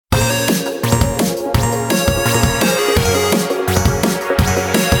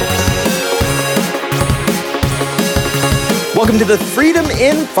Welcome to the Freedom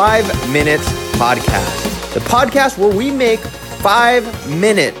in 5 Minutes podcast, the podcast where we make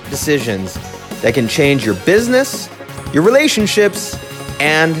 5-minute decisions that can change your business, your relationships,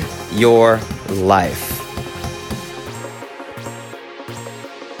 and your life.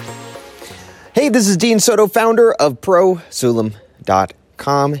 Hey, this is Dean Soto, founder of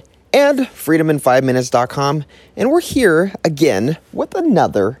ProSulam.com and FreedomIn5Minutes.com, and we're here again with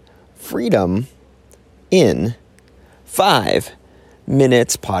another Freedom in 5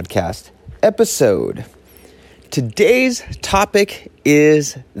 Minutes podcast episode. Today's topic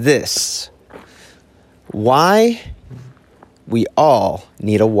is this: why we all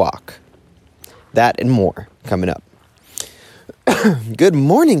need a walk. That and more coming up. Good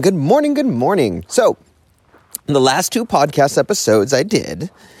morning. So, the last 2 podcast episodes I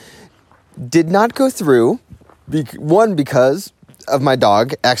did not go through. One, because of my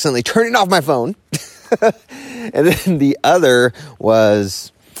dog accidentally turning off my phone. And then the other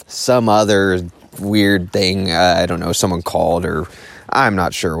was some other weird thing. I don't know, someone called, or I'm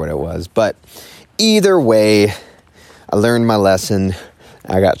not sure what it was. But either way, I learned my lesson.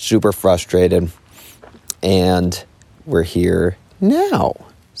 I got super frustrated. And we're here now.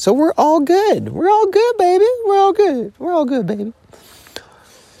 So we're all good. We're all good, baby. We're all good, baby.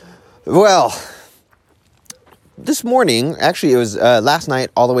 Well, this morning, actually it was last night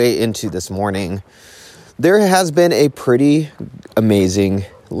all the way into this morning, there has been a pretty amazing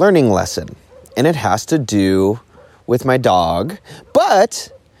learning lesson. And it has to do with my dog,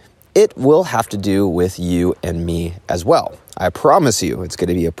 but it will have to do with you and me as well. I promise you, it's going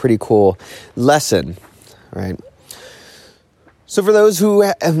to be a pretty cool lesson, right? So for those who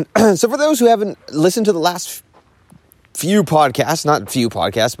haven't listened to the last few podcasts, not few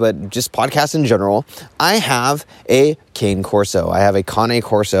podcasts, but just podcasts in general, I have a cane corso. I have a cane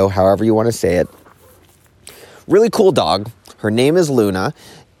corso, however you want to say it. Really cool dog. Her name is Luna,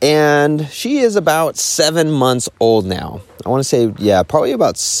 and she is about 7 months old now. I want to say, probably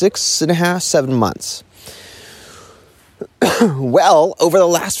about 6.5, 7 months. Well, over the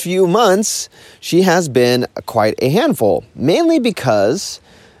last few months, she has been quite a handful, mainly because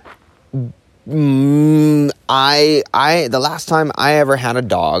the last time I ever had a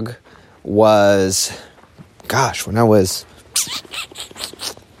dog was, when I was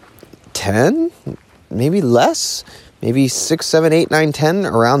 10, maybe less, maybe 6, 7, 8, 9, 10,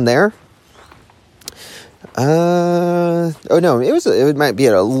 around there. It might be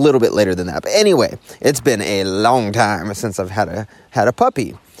a little bit later than that. But anyway, it's been a long time since I've had a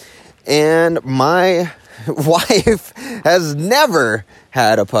puppy. And my wife has never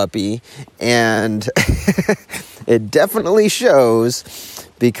had a puppy, and it definitely shows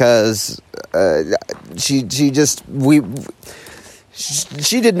because she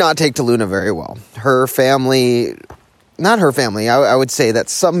did not take to Luna very well. I would say that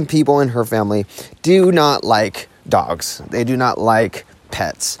some people in her family do not like dogs. They do not like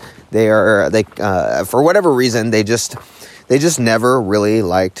pets. For whatever reason, they just never really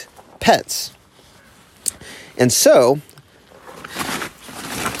liked pets. And so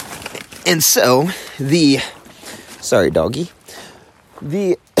sorry, doggy.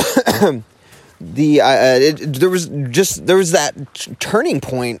 There was that turning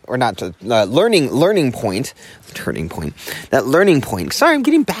point, or not learning point. That learning point. Sorry, I'm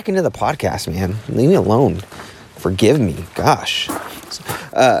getting back into the podcast, man. Leave me alone. Forgive me. Gosh.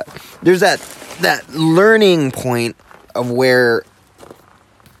 There's that learning point of where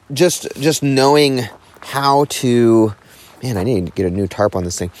just knowing how to, man, I need to get a new tarp on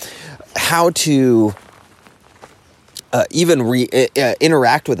this thing. How to even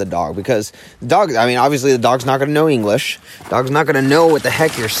interact with a dog, because obviously the dog's not going to know English. Dog's not going to know what the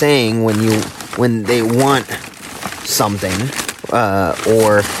heck you're saying when they want something,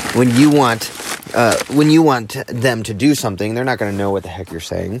 or when you want them to do something. They're not going to know what the heck you're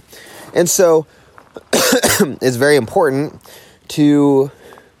saying. And so it's very important to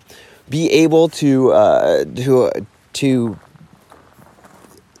be able to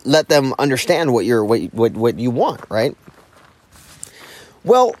let them understand what you want, right?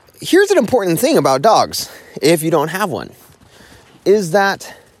 Well, here's an important thing about dogs, if you don't have one, is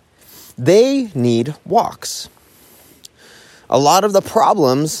that they need walks. A lot of the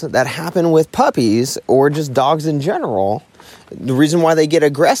problems that happen with puppies, or just dogs in general, the reason why they get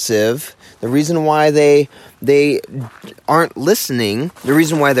aggressive, the reason why they aren't listening, the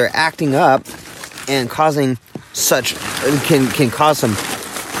reason why they're acting up and causing can cause some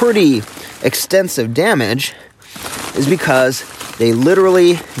pretty extensive damage, is because they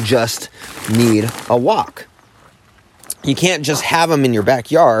literally just need a walk. You can't just have them in your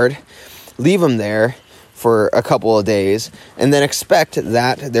backyard, leave them there for a couple of days and then expect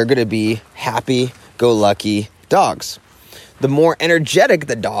that they're going to be happy-go-lucky dogs. The more energetic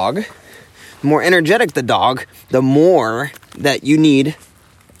the dog, the more that you need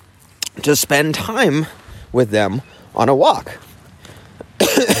to spend time with them on a walk.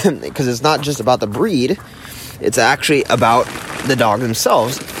 Because it's not just about the breed, it's actually about the dog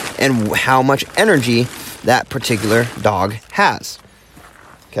themselves and how much energy that particular dog has.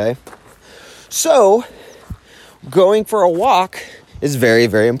 Okay? So, going for a walk is very,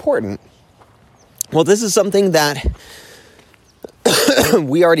 very important. Well, this is something that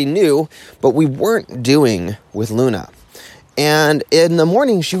we already knew, but we weren't doing with Luna. And in the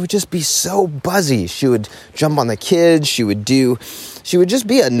morning, she would just be so buzzy. She would jump on the kids. She would just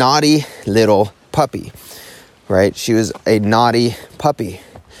be a naughty little puppy, right? She was a naughty puppy.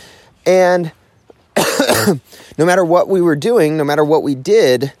 And no matter what we were doing, no matter what we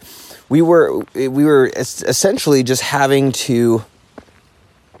did, we were essentially just having to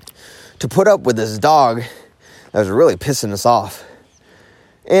put up with this dog that was really pissing us off.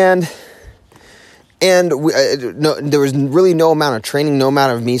 And there was really no amount of training, no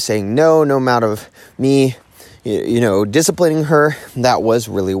amount of me saying no amount of me, disciplining her that was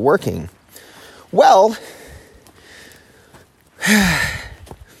really working. Well,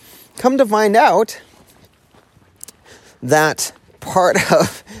 come to find out that part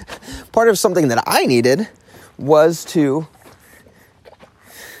of something that I needed was to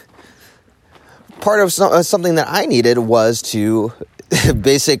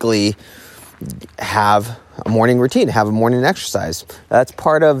basically have a morning routine, have a morning exercise. That's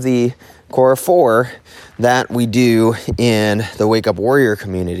part of the core 4 that we do in the Wake Up Warrior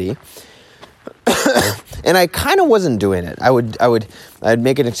community. And I kind of wasn't doing it. I'd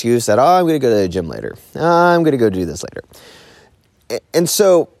make an excuse that, I'm going to go to the gym later. I'm going to go do this later. And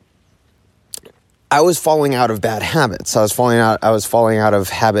so I was falling out of bad habits. I was falling out of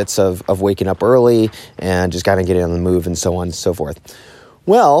habits of waking up early and just kind of getting on the move and so on and so forth.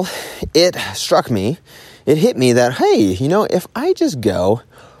 Well, it hit me that, hey, if I just go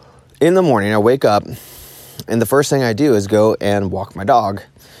in the morning, I wake up and the first thing I do is go and walk my dog.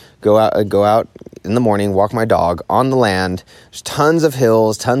 Go out in the morning, walk my dog on the land. There's tons of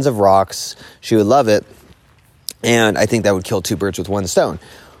hills, tons of rocks. She would love it. And I think that would kill 2 birds with 1 stone.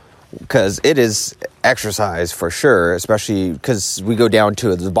 Because it is exercise for sure, especially because we go down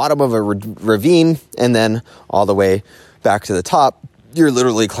to the bottom of a ravine and then all the way back to the top. You're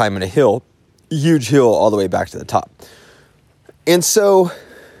literally climbing a huge hill all the way back to the top. And so,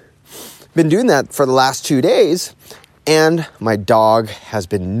 been doing that for the last 2 days, and my dog has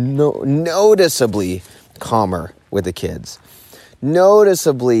been noticeably calmer with the kids,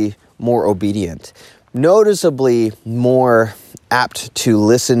 noticeably more obedient, noticeably more apt to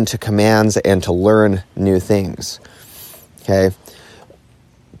listen to commands and to learn new things. Okay?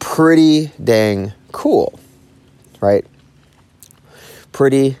 Pretty dang cool, right?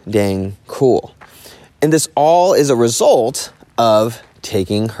 Pretty dang cool. And this all is a result of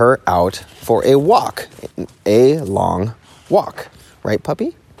taking her out for a walk, a long walk. Right,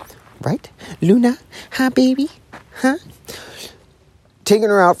 puppy? Right? Luna? Huh, baby? Huh? Taking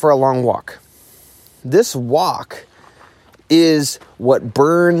her out for a long walk. This walk is what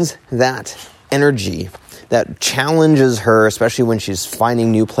burns that energy, that challenges her, especially when she's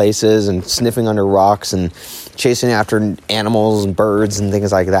finding new places and sniffing under rocks and chasing after animals and birds and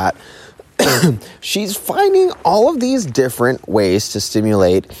things like that. She's finding all of these different ways to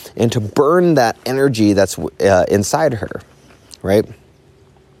stimulate and to burn that energy that's inside her, right?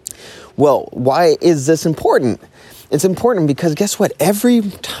 Well, why is this important? It's important because guess what? Every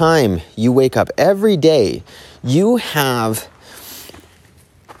time you wake up, every day, you have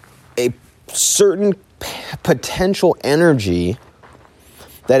a certain potential energy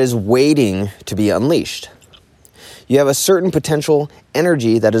that is waiting to be unleashed. You have a certain potential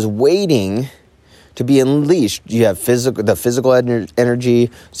energy that is waiting to be unleashed. You have the physical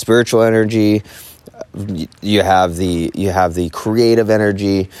energy, spiritual energy. You have the creative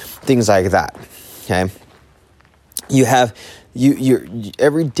energy, things like that. Okay, you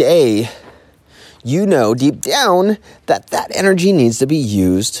every day. Deep down that energy needs to be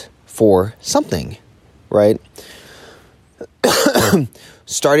used for something, right?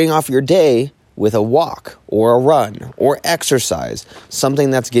 Starting off your day with a walk or a run or exercise,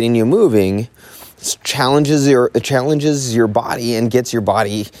 something that's getting you moving, challenges your body and gets your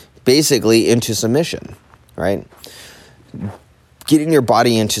body basically into submission, right? Getting your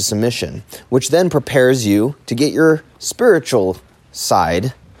body into submission, which then prepares you to get your spiritual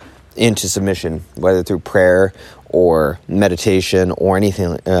side into submission, whether through prayer or meditation or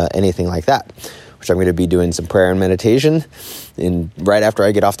anything like that. which I'm going to be doing some prayer and meditation right after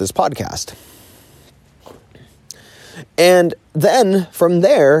I get off this podcast. And then from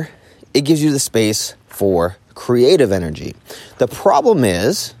there, it gives you the space for creative energy. The problem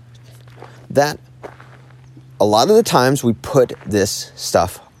is that a lot of the times we put this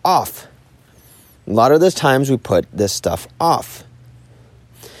stuff off.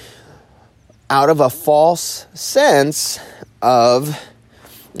 Out of a false sense of,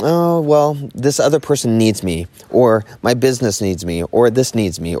 oh, well, this other person needs me, or my business needs me, or this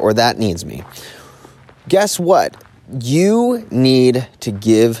needs me, or that needs me. Guess what? You need to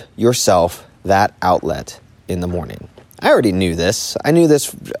give yourself that outlet in the morning. I already knew this. I knew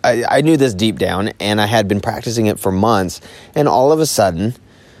this deep down, and I had been practicing it for months, and all of a sudden,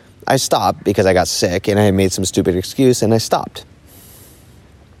 I stopped because I got sick, and I had made some stupid excuse, and I stopped.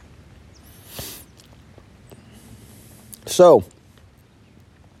 So,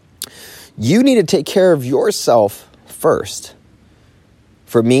 you need to take care of yourself first.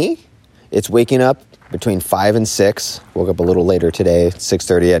 For me, it's waking up between 5 and 6. Woke up a little later today,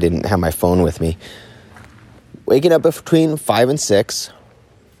 6:30. I didn't have my phone with me. Waking up between 5 and 6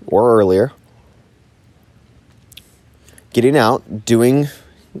 or earlier. Getting out, doing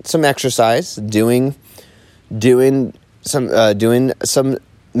some exercise, doing some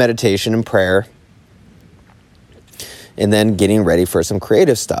meditation and prayer, and then getting ready for some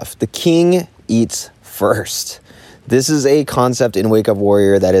creative stuff. The king eats first. This is a concept in Wake Up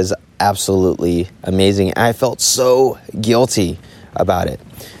Warrior that is absolutely amazing. I felt so guilty about it.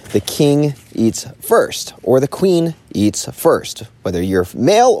 The king eats first, or the queen eats first, whether you're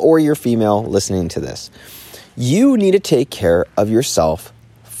male or you're female listening to this. You need to take care of yourself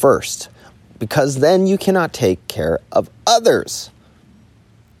first, because then you cannot take care of others.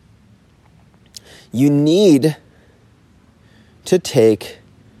 You need to take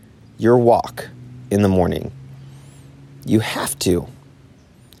your walk in the morning. You have to.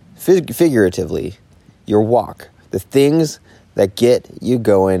 Figuratively, your walk. The things that get you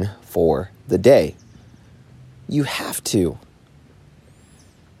going for the day. You have to.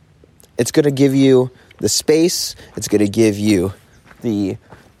 It's going to give you the space. It's going to give you the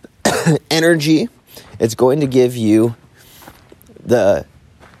energy. It's going to give you the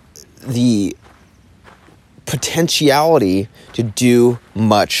potentiality to do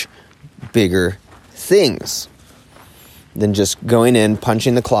much bigger things than just going in,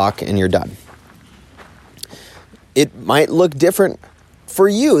 punching the clock, and you're done. It might look different for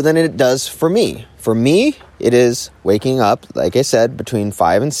you than it does for me. For me, it is waking up, like I said, between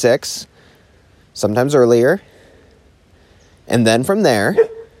 5 and 6, sometimes earlier, and then from there,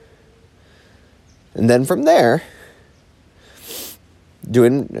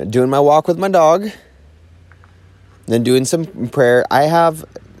 doing my walk with my dog, then doing some prayer. I have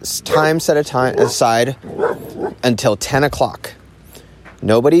time set aside until 10 o'clock.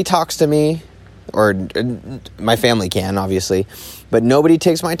 Nobody talks to me, or my family can, obviously, but nobody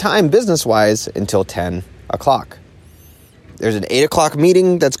takes my time business-wise until 10 o'clock. There's an 8 o'clock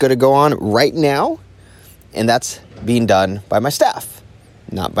meeting that's going to go on right now, and that's being done by my staff,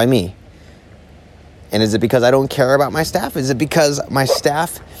 not by me. And is it because I don't care about my staff? Is it because my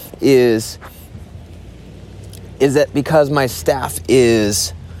staff is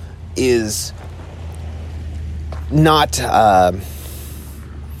not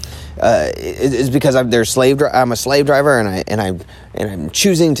is because I'm a slave driver, and I'm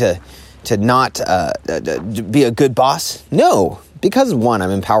choosing to not be a good boss? No, because one,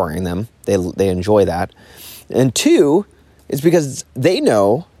 I'm empowering them. They enjoy that, and two, it's because they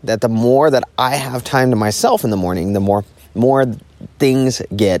know that the more that I have time to myself in the morning, the more things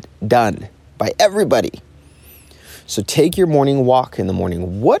get done by everybody. So take your morning walk in the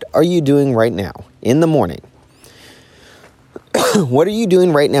morning. What are you doing right now in the morning? What are you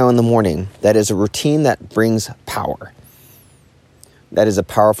doing right now in the morning that is a routine that brings power? That is a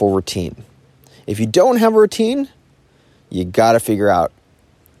powerful routine. If you don't have a routine, you got to figure out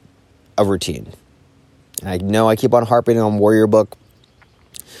a routine. And I know I keep on harping on Warrior Book,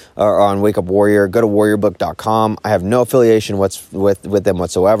 or on Wake Up Warrior. Go to warriorbook.com. I have no affiliation with them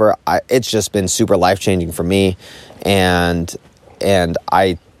whatsoever. It's just been super life-changing for me, and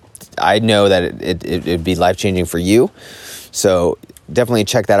I know that it'd be life-changing for you. So definitely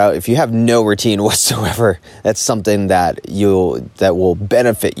check that out. If you have no routine whatsoever, that's something that will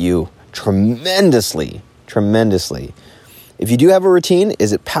benefit you tremendously. If you do have a routine,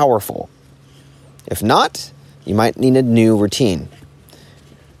 is it powerful? If not, you might need a new routine.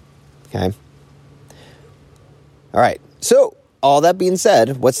 Okay. All right. So all that being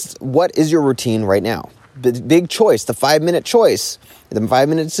said, what is your routine right now? The big choice, the 5-minute choice, the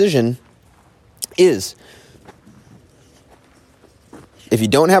 5-minute decision is if you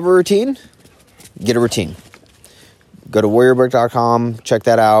don't have a routine, get a routine. Go to warriorbook.com, check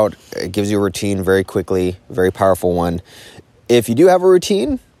that out. It gives you a routine very quickly, very powerful one. If you do have a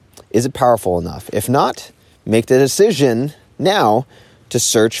routine, is it powerful enough? If not, make the decision now to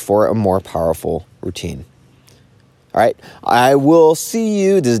search for a more powerful routine. All right, I will see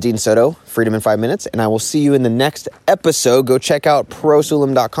you. This is Dean Soto, Freedom in 5 Minutes, and I will see you in the next episode. Go check out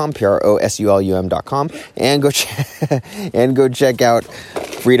prosulum.com, prosulum.com, and go check out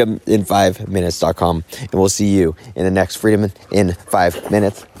freedomin5minutes.com, and we'll see you in the next Freedom in 5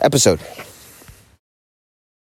 Minutes episode.